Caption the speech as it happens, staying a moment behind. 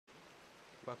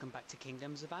Welcome back to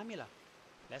Kingdoms of Amalur.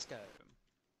 Let's go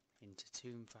into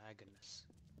Tomb Fyragnos.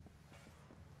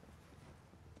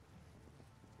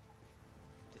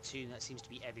 The tomb that seems to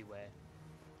be everywhere.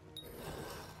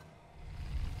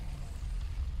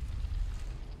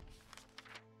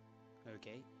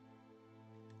 Okay.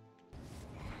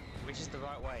 Which is the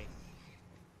right way?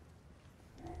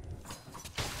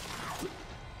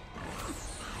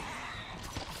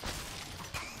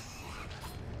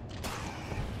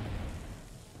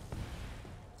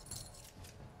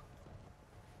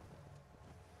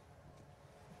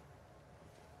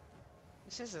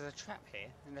 It says there's a trap here,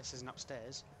 unless there's an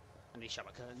upstairs. I need to shut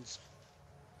my curtains.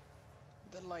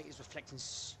 The light is reflecting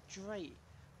straight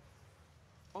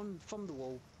on from the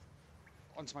wall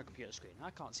onto my computer screen.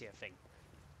 I can't see a thing.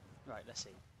 Right, let's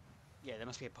see. Yeah, there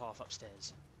must be a path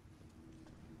upstairs.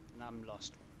 And I'm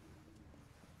lost.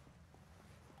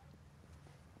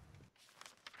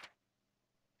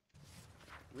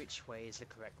 Which way is the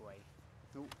correct way?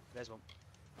 Oh, there's one.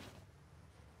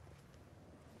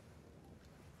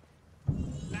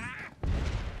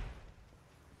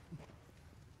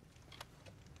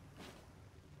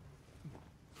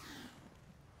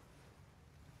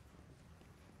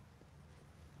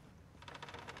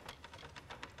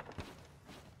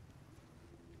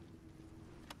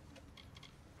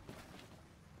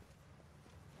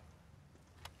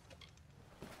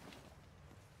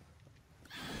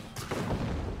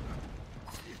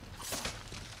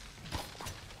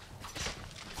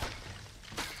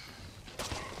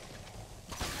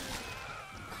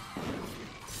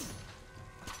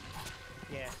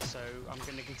 Yeah, so I'm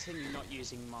going to continue not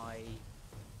using my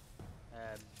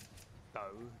bow,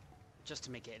 just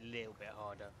to make it a little bit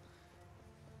harder.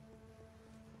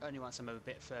 Only once I'm a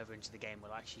bit further into the game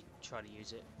will I actually try to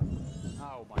use it.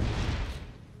 Oh my god.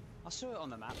 I saw it on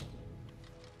the map.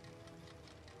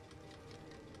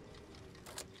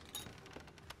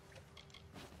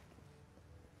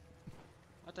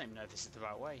 I don't even know if this is the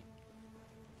right way.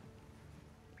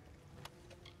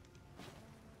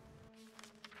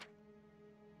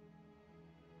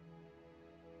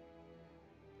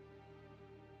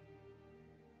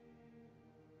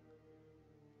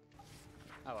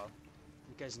 Oh well,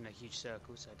 it goes in a huge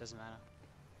circle, so it doesn't matter.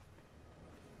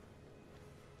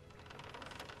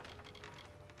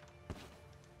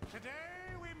 Today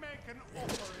we make an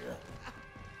offering.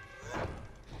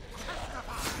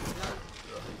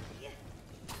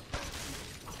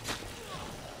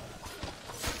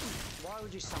 Why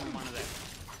would you summon one of them?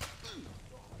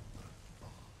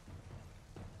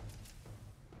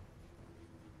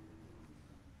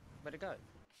 Where'd it go?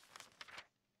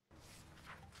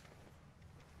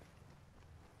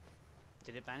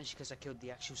 Did it vanish because I killed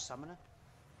the actual summoner?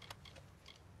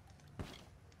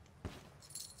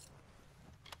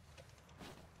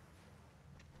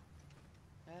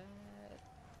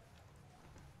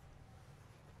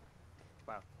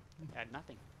 Wow, I had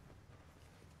nothing.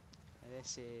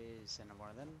 This is another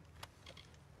one of them.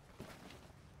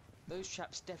 Those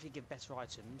traps definitely give better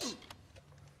items.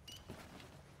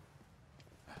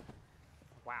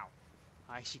 Wow,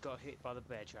 I actually got hit by the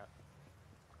bear trap.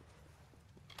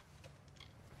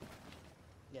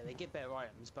 Yeah, they get better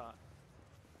items, but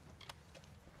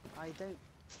I don't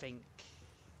think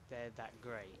they're that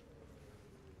great.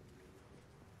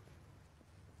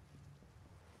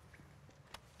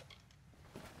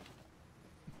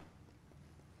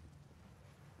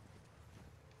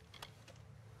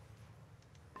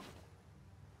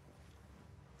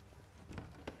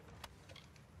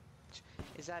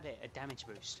 Is that it? A damage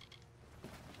boost?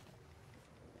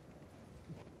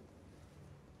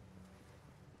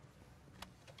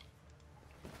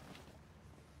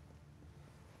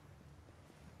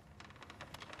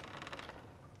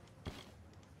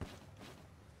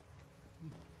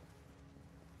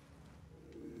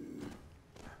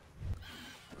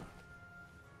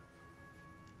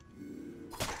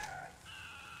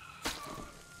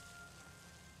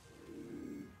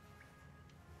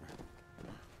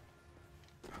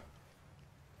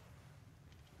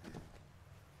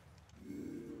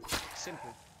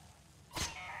 Simple.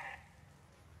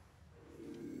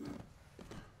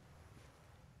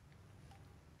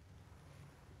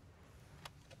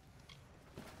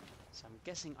 So I'm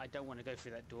guessing I don't want to go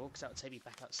through that door because that would take me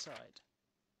back outside.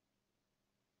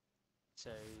 So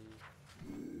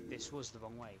this was the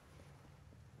wrong way.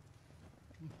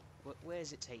 Where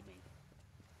does it take me?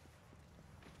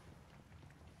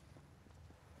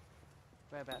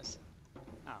 Whereabouts?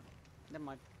 Oh, never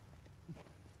mind.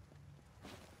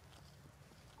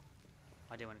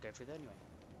 I didn't want to go through there anyway.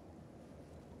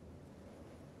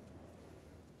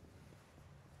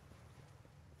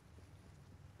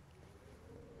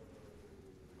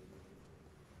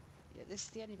 this is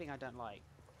the only thing I don't like.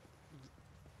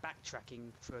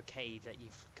 Backtracking through a cave that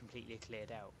you've completely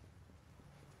cleared out.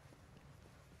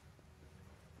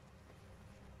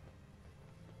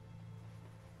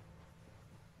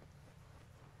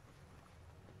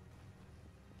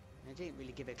 I didn't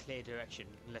really give a clear direction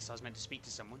unless I was meant to speak to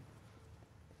someone.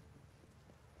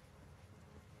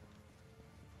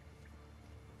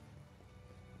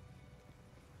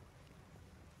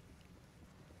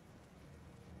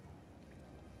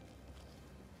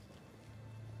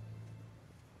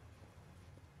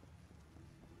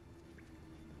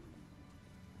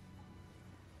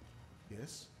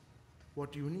 Yes?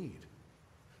 What do you need?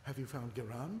 Have you found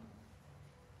Geran?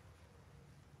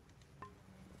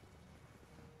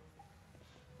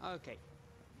 Okay.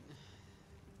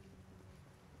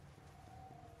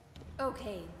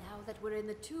 Okay, now that we're in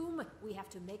the tomb, we have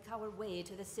to make our way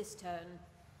to the cistern.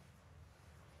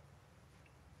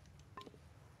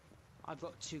 I've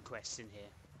got 2 quests in here.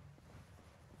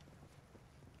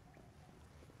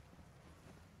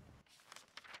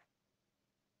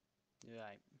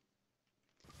 Right.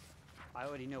 I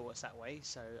already know what's that way,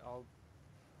 so I'll...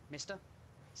 Mister,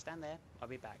 stand there. I'll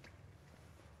be back.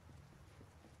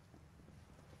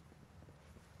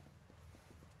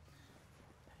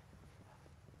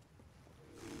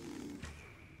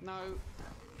 No.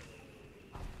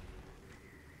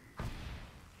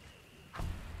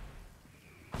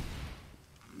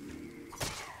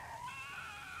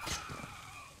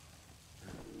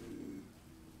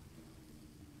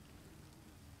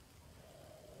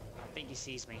 I think he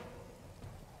sees me.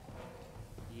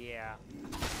 Yeah.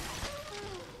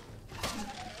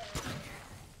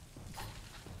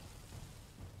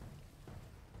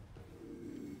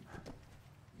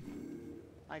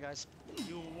 Hi guys.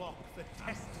 You walk the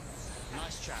test.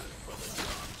 Nice trap.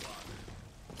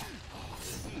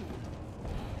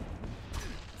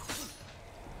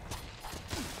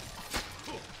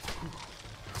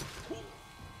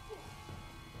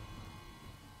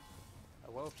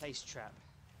 A well-placed trap.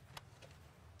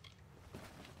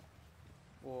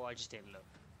 Or I just didn't look.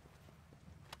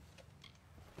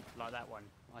 Like that one.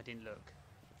 I didn't look.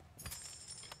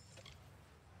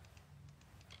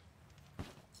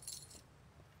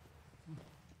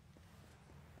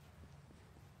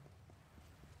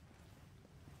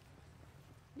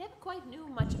 Never quite knew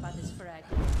much about this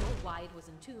Fyragnos, or why it was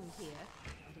entombed here,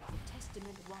 but if the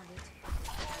Testament wanted...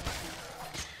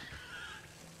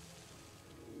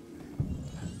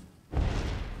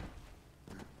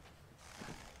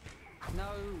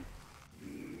 No!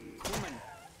 Woman!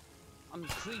 I'm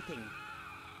creeping.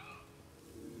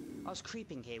 I was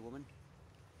creeping here, woman.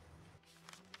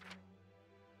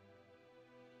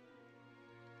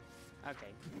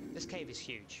 Okay, this cave is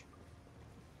huge.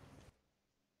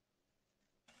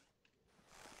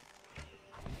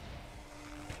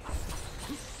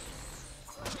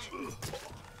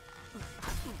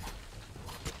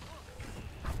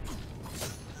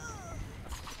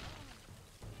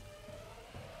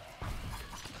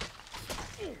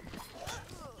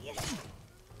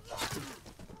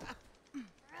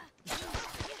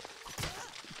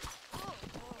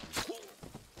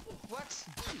 What?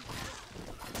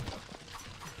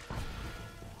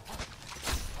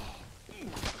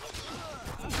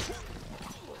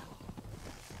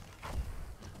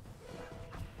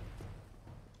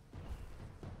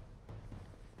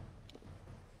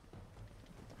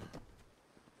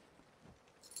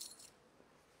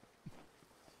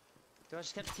 Do I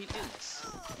just have to keep doing this?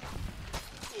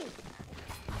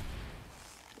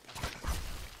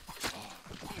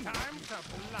 Time to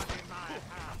bloody my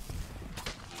hand.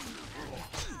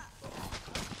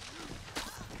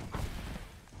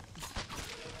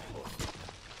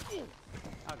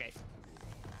 Okay.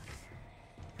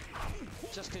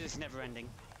 Just because it's never ending.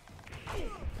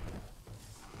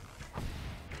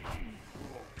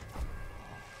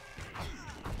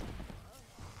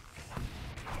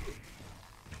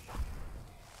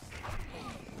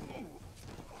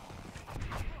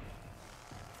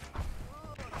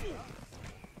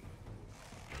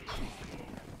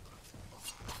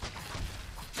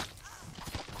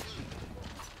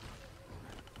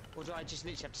 Or do I just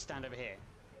literally have to stand over here?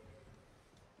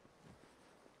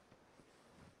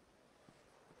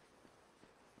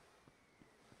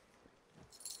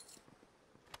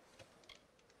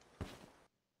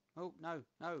 Oh, no,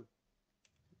 no.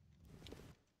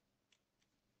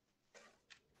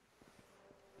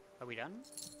 Are we done?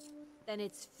 Then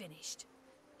it's finished.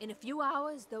 In a few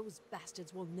hours, those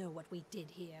bastards will know what we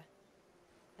did here.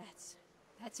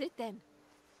 That's it then.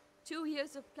 2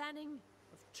 years of planning,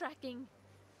 of tracking,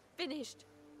 finished.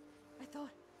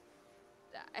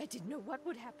 I didn't know what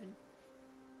would happen.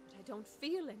 But I don't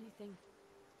feel anything.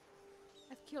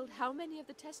 I've killed how many of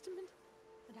the Testament?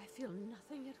 And I feel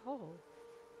nothing at all.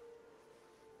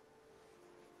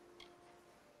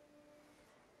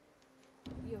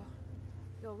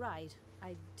 You're right.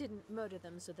 I didn't murder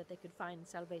them so that they could find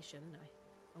salvation.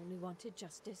 I only wanted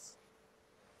justice.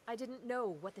 I didn't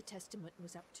know what the Testament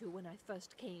was up to when I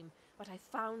first came, but I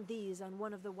found these on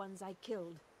one of the ones I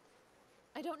killed.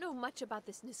 I don't know much about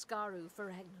this Niskaru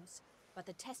Fyragnos, but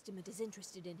the Testament is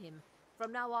interested in him.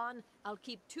 From now on, I'll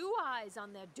keep 2 eyes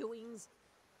on their doings.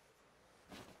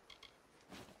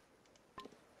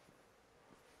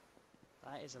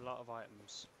 That is a lot of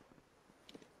items.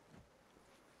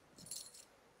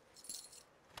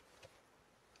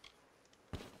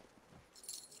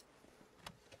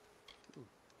 Ooh.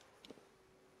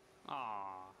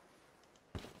 Ah.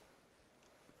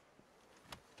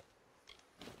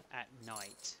 At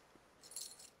night.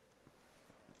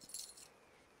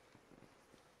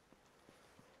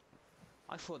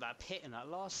 I thought that pit in that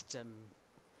last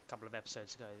couple of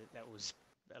episodes ago that was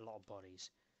a lot of bodies.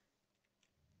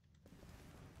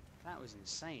 That was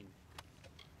insane.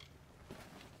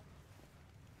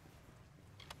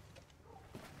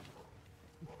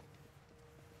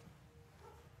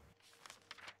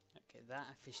 Okay, that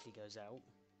officially goes out.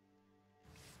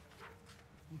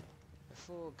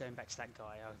 Before going back to that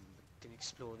guy, I'm going to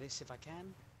explore this if I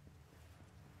can.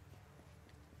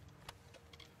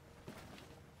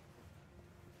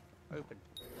 Open.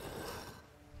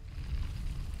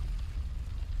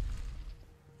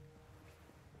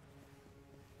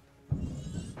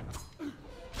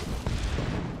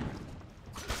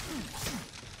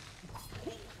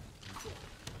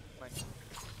 Wait.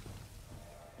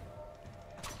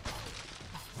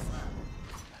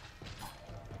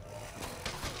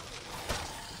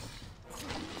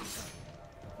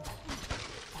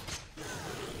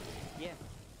 Yeah.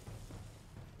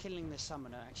 Killing the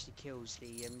summoner actually kills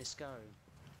the Niskaru.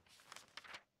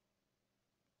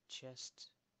 Chest.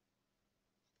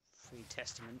 3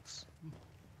 testaments.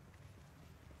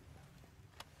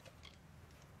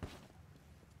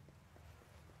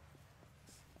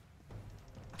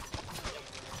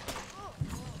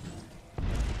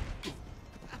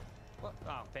 What?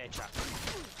 Oh, bear trap.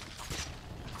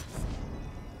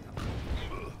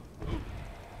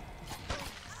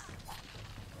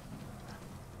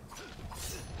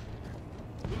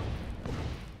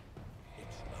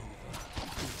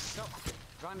 Stop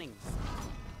running.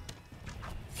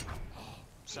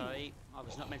 Sorry, I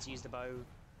was not meant to use the bow.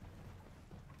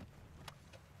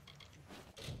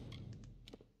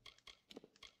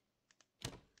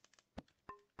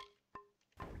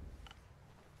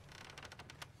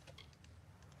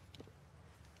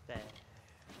 There.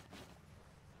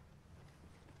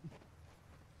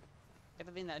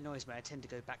 Everything that annoys me, I tend to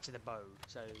go back to the bow,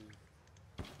 so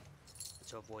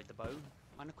to avoid the bow,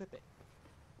 unequip it.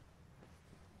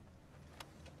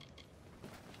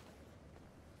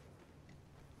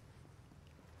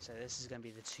 So this is going to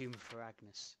be the tomb of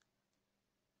Fyragnos.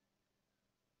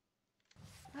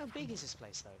 How big is this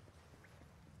place, though?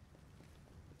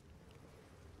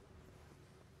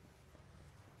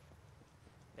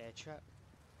 Bear trap.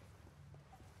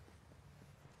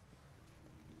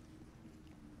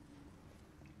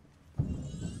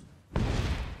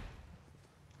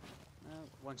 No,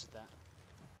 wanted that.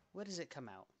 Where does it come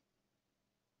out?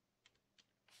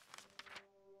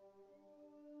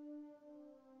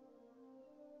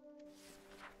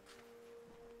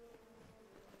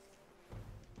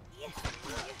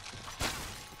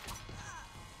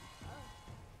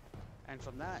 And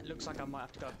from that, it looks like I might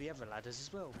have to go up the other ladders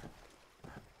as well.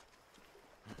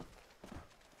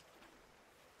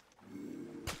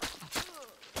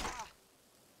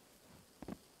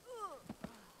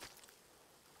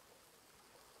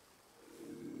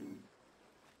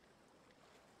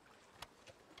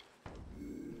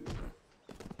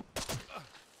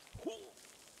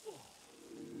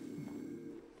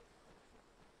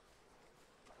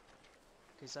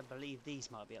 Because I believe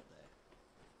these might be up there.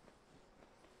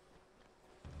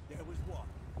 There was one.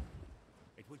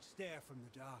 It would stare from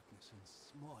the darkness and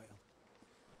smile.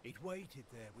 It waited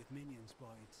there with minions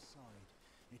by its side.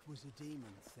 It was a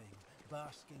demon thing,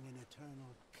 basking in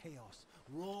eternal chaos,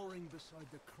 roaring beside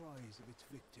the cries of its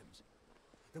victims.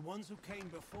 The ones who came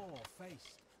before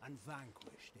faced and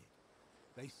vanquished it.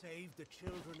 They saved the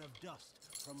children of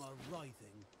dust from a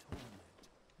writhing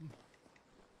torment.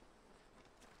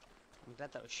 I'm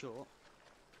glad that was short.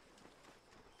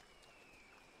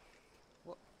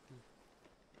 What?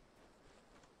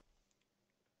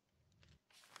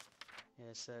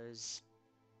 Yeah, so there's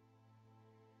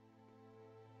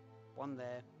one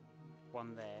there,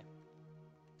 one there.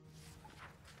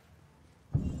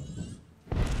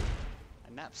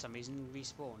 that, for some reason,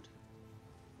 respawned.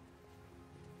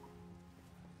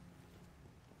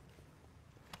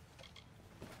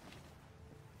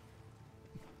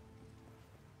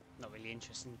 Not really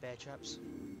interested in bear traps.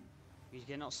 You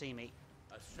cannot see me.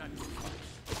 A sacrifice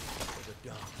for the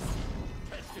dark.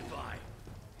 Testify.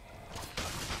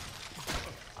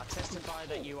 I testify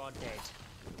that you are dead.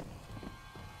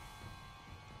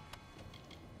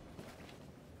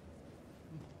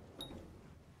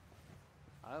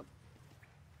 Oh.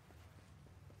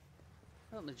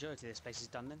 Well, the majority of this place is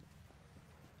done then.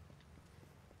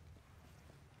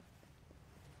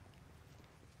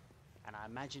 And I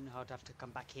imagine I'd have to come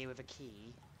back here with a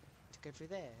key to go through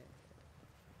there.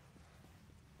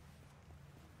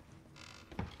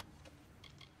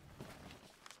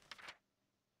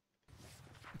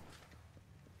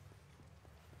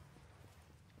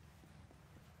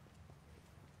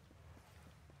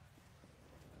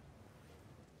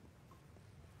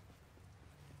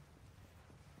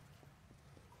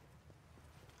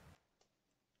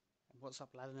 What's up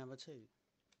ladder number 2?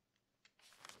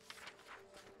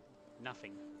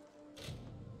 Nothing.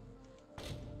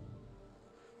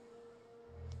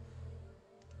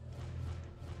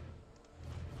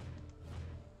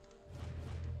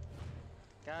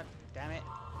 God damn it.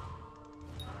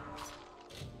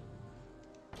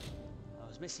 I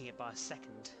was missing it by a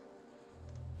second.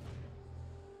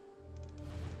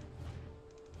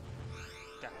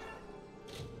 Damn.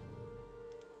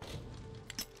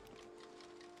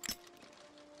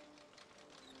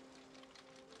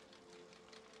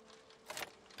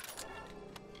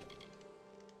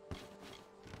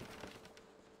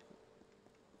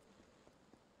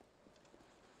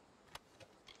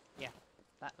 Yeah,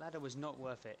 that ladder was not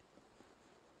worth it.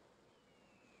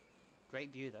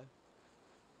 Great view though.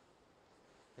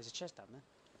 There's a chest down there.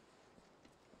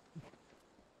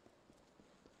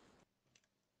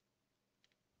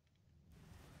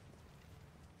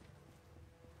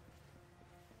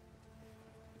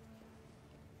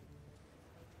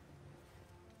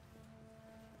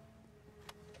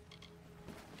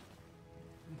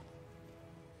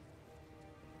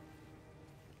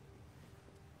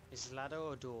 Is it a ladder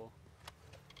or a door?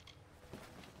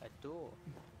 A door.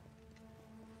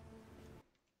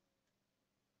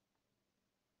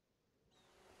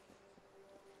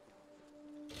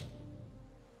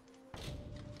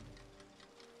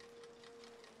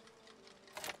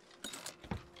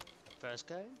 First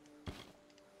go.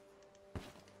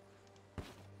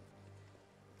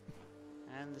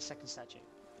 And the second statue.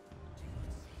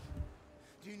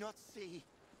 Do not see.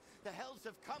 The hells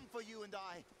have come for you and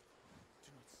I.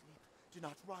 Do not sleep. Do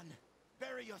not run.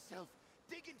 Bury yourself.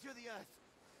 Dig into the earth.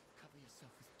 Cover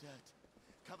yourself with dirt.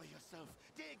 Cover yourself.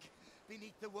 Dig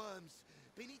beneath the worms.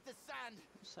 Beneath the sand.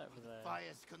 What's over Where the there?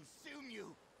 fires consume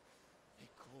you. They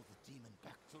call the demon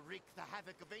back to wreak the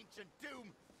havoc of ancient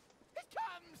doom. It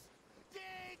comes!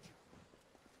 Dig!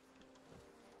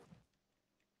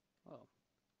 Oh.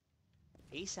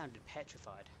 He sounded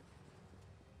petrified.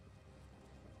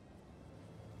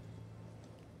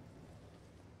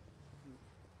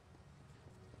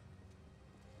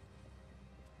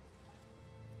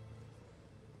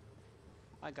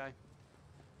 Hi, guy.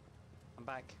 I'm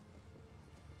back.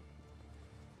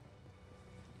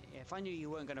 Yeah, if I knew you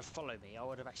weren't going to follow me, I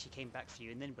would have actually came back for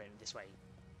you and then went this way.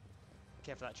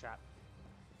 Careful that trap.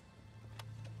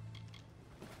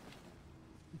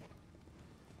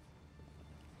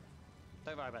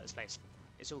 Don't worry about this place.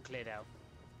 It's all cleared out.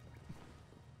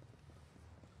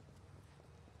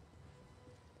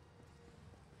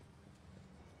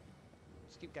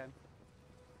 Just keep going.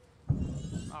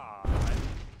 Ah,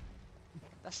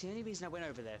 that's the only reason I went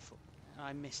over there for.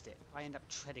 I missed it. I end up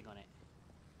treading on it.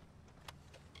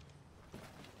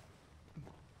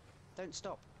 Don't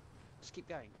stop. Just keep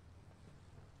going.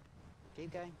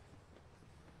 Keep going.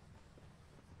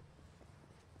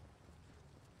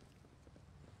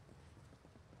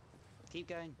 Keep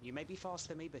going. You may be faster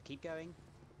than me, but keep going.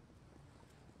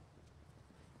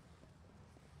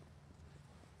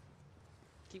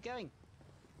 Keep going.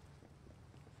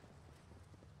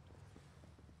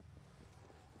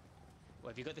 Well,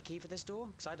 have you got the key for this door?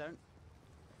 Because I don't.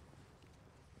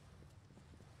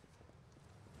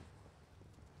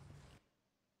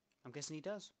 I'm guessing he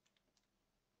does.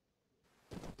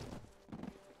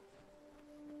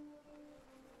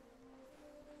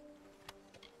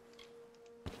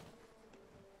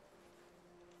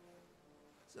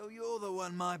 So you're the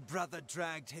one my brother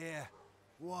dragged here.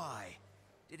 Why?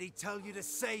 Did he tell you to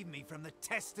save me from the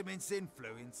Testament's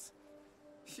influence?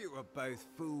 You are both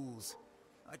fools.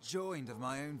 I joined of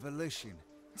my own volition.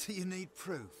 Do you need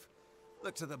proof?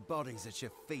 Look to the bodies at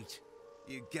your feet.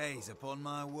 You gaze upon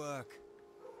my work.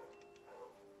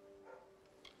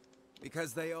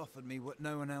 Because they offered me what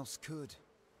no one else could.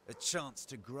 A chance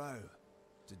to grow.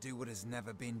 To do what has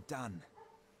never been done.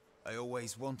 I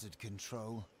always wanted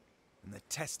control. And the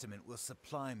Testament will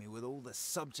supply me with all the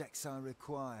subjects I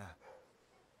require.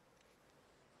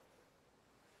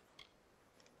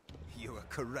 You are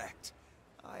correct.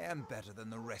 I am better than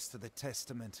the rest of the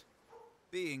Testament.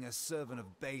 Being a servant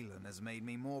of Balin has made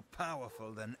me more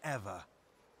powerful than ever.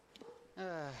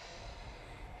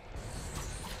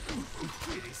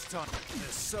 It is time to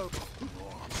sow.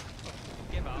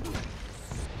 Give up.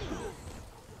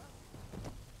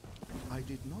 I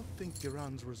did not think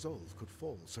Giran's resolve could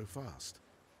fall so fast.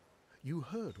 You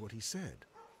heard what he said.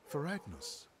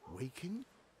 Fyragnos, waking?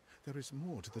 There is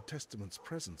more to the Testament's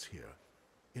presence here.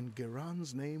 In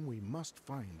Giran's name, we must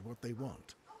find what they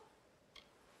want.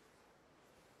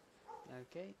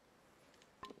 Okay.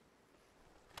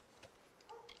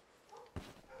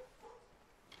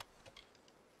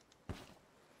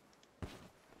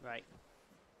 Right.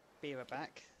 Be right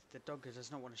back. The dog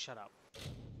does not want to shut up.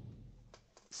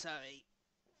 Sorry.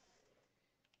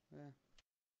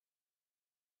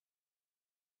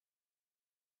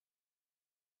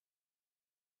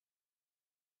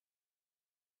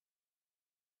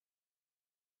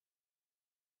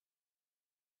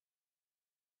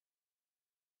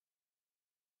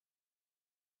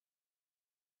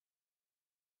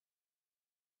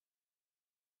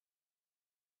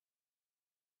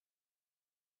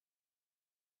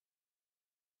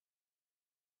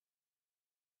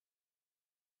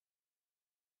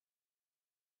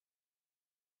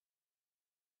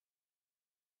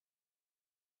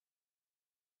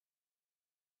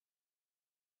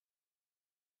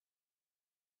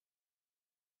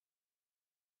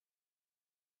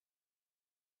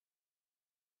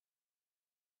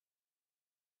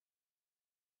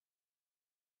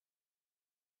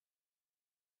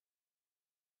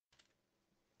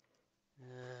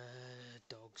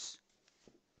 Dogs.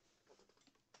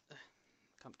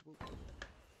 Comfortable.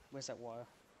 Where's that wire?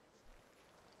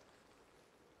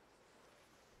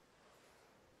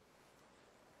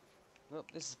 Well,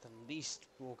 this is the least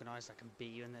organised I can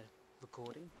be in the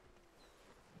recording.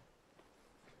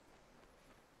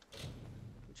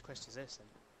 Which quest is this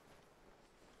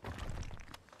then?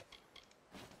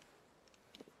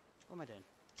 What am I doing?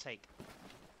 Take.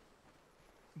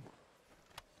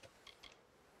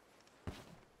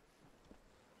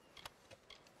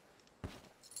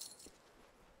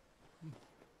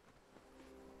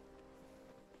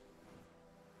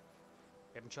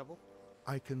 Having trouble?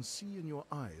 I can see in your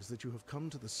eyes that you have come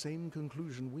to the same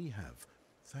conclusion we have.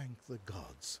 Thank the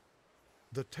gods.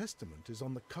 The Testament is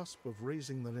on the cusp of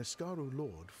raising the Niskaru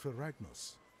Lord,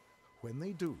 Fyragnos. When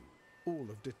they do, all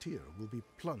of Detir will be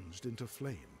plunged into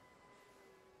flame.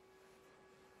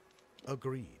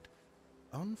 Agreed.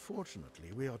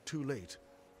 Unfortunately, we are too late.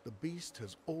 The beast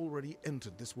has already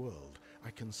entered this world.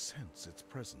 I can sense its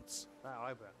presence. That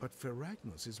eyebrow. But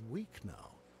Fyragnos is weak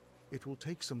now. It will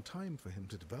take some time for him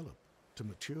to develop, to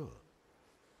mature.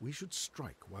 We should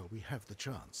strike while we have the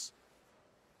chance.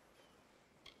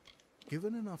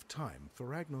 Given enough time,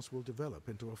 Fyragnos will develop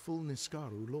into a full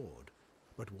Niskaru lord.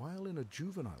 But while in a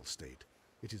juvenile state,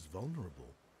 it is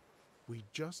vulnerable. We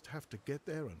just have to get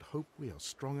there and hope we are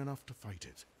strong enough to fight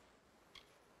it.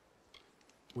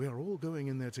 We are all going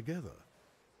in there together.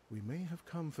 We may have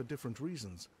come for different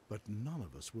reasons, but none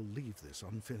of us will leave this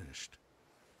unfinished.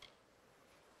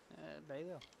 Very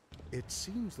well. It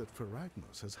seems that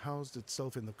Fyragnos has housed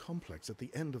itself in the complex at the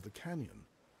end of the canyon.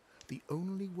 The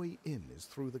only way in is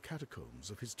through the catacombs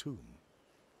of his tomb.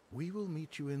 We will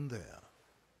meet you in there.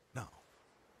 Now,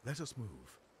 let us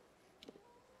move.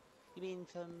 You mean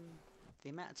from the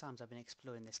amount of times I've been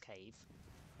exploring this cave?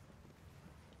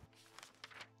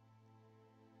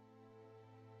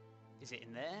 Is it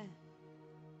in there?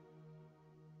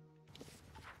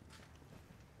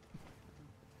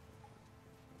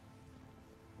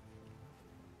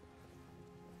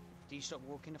 Do you stop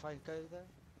walking if I go there?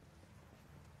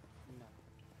 No.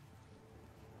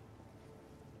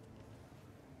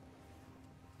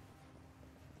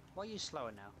 Why are you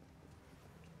slower now?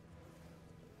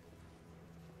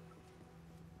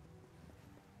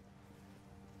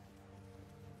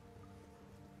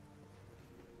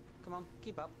 Come on,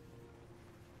 keep up.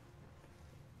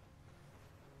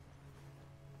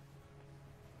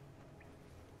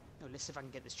 No, let's see if I can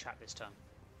get this trap this time.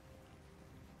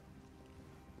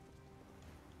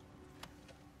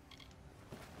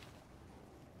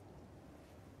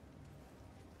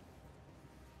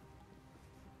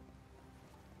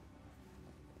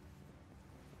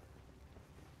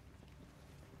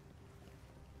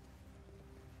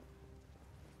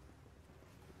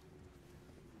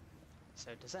 So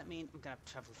does that mean I'm going to have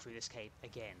to travel through this cave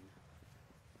again?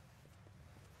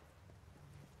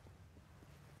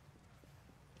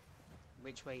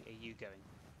 Which way are you going?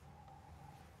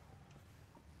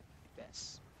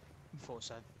 Yes, thought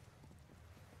so.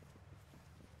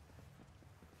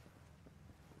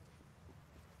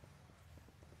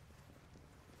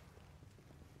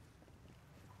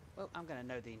 Well, I'm going to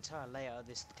know the entire layout of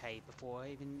this cave before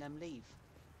I even leave.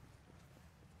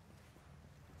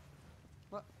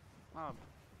 What? Oh,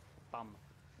 bum.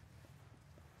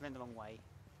 Went the wrong way.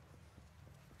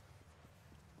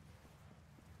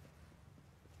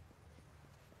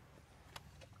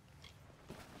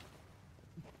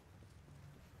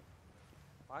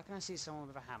 Why can I see someone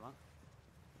with a hammer?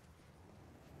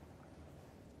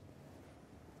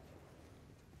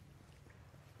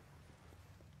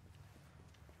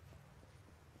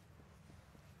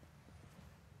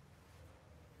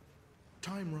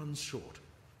 Time runs short.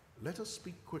 Let us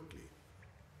speak quickly.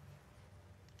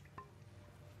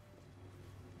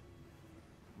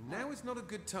 Now is not a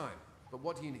good time, but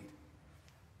what do you need?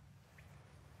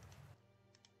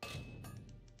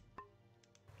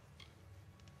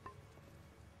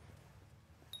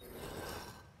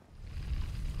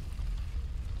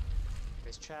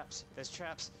 There's traps, there's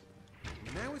traps.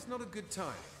 Now is not a good time,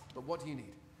 but what do you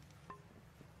need?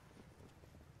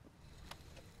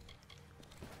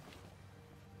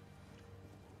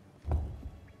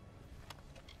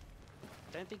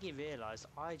 Don't think he realised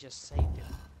I just saved him.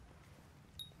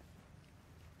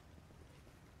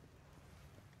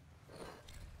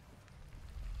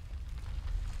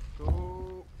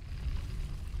 Go.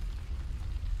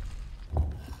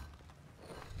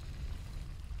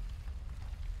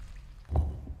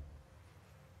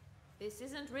 This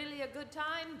isn't really a good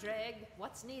time, Dreg.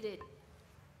 What's needed?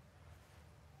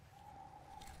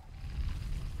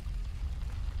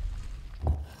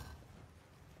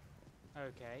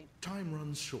 Okay. Time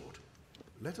runs short.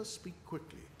 Let us speak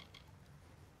quickly.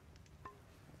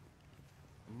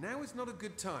 Now is not a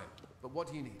good time, but what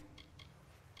do you need?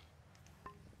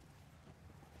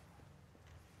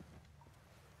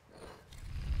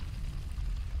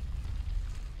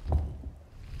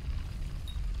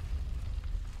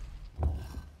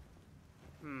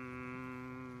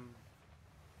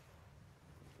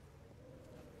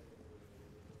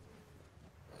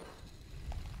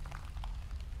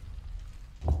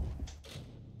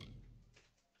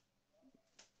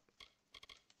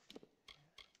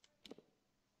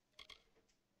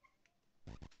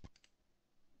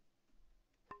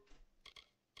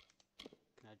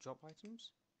 Can I drop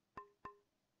items?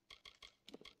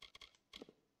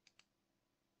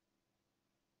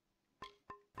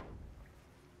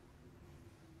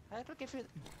 How do I get through?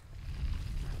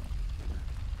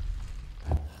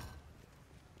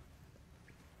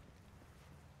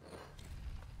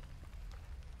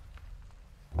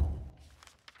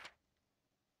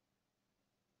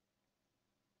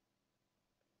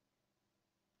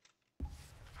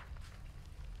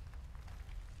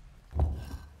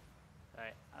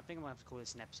 Alright, I think I'm gonna have to call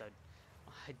this an episode.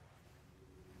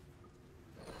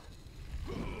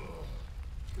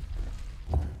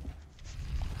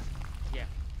 Yeah.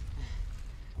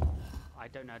 I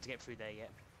don't know how to get through there yet.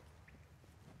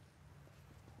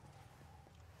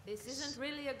 This isn't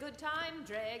really a good time,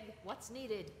 Dreg. What's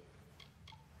needed?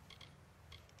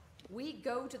 We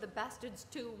go to the bastard's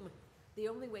tomb. The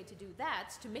only way to do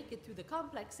that's to make it through the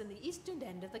complex in the eastern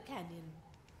end of the canyon.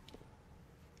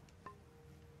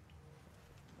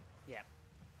 Yeah.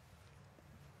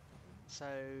 So,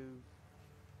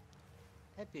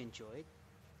 hope you enjoyed.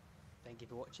 Thank you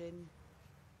for watching,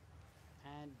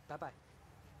 and bye bye.